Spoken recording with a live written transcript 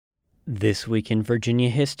This Week in Virginia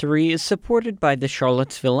History is supported by the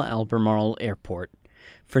Charlottesville-Albemarle Airport.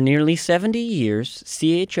 For nearly 70 years,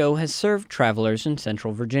 CHO has served travelers in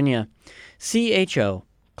Central Virginia. CHO,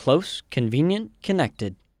 close, convenient,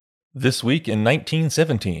 connected. This week in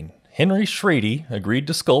 1917, Henry Schrady agreed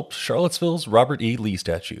to sculpt Charlottesville's Robert E. Lee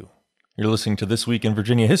statue. You're listening to This Week in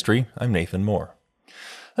Virginia History. I'm Nathan Moore.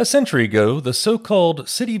 A century ago, the so-called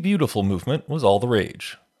City Beautiful movement was all the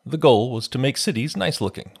rage. The goal was to make cities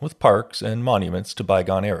nice-looking, with parks and monuments to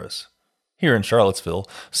bygone eras. Here in Charlottesville,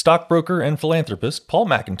 stockbroker and philanthropist Paul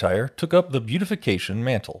McIntyre took up the beautification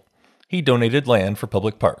mantle. He donated land for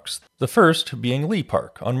public parks, the first being Lee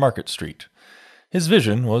Park on Market Street. His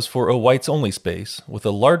vision was for a whites-only space with a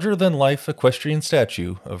larger-than-life equestrian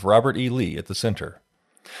statue of Robert E. Lee at the center.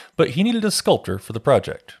 But he needed a sculptor for the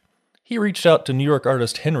project. He reached out to New York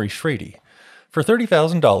artist Henry Schrady. For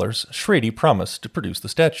 $30,000, Schrady promised to produce the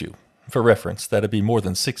statue. For reference, that'd be more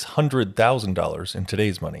than $600,000 in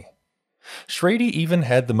today's money. Schrady even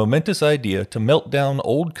had the momentous idea to melt down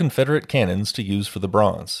old Confederate cannons to use for the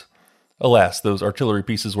bronze. Alas, those artillery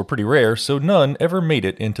pieces were pretty rare, so none ever made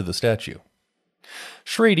it into the statue.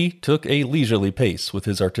 Schrady took a leisurely pace with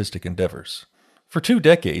his artistic endeavors. For 2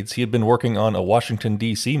 decades, he had been working on a Washington,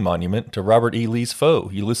 D.C. monument to Robert E. Lee's foe,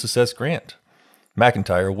 Ulysses S. Grant.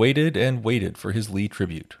 McIntyre waited and waited for his Lee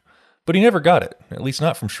tribute, but he never got it, at least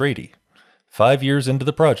not from Schrady. 5 years into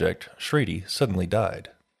the project, Schrady suddenly died.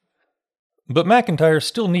 But McIntyre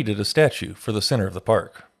still needed a statue for the center of the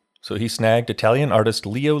park, so he snagged Italian artist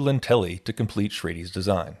Leo Lentelli to complete Schrady's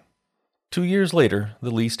design. 2 years later,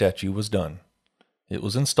 the Lee statue was done. It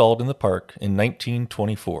was installed in the park in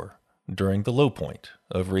 1924, during the low point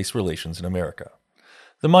of race relations in America.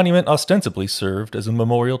 The monument ostensibly served as a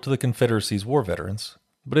memorial to the Confederacy's war veterans,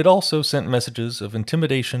 but it also sent messages of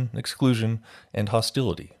intimidation, exclusion, and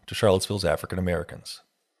hostility to Charlottesville's African Americans.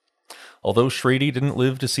 Although Schrady didn't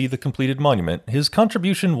live to see the completed monument, his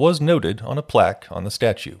contribution was noted on a plaque on the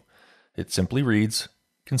statue. It simply reads,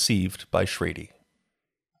 "Conceived by Schrady."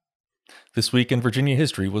 This Week in Virginia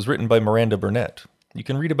History was written by Miranda Burnett. You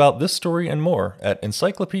can read about this story and more at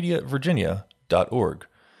encyclopediavirginia.org.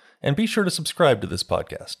 And be sure to subscribe to this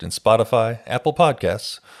podcast in Spotify, Apple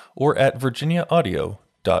Podcasts, or at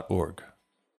virginiaaudio.org.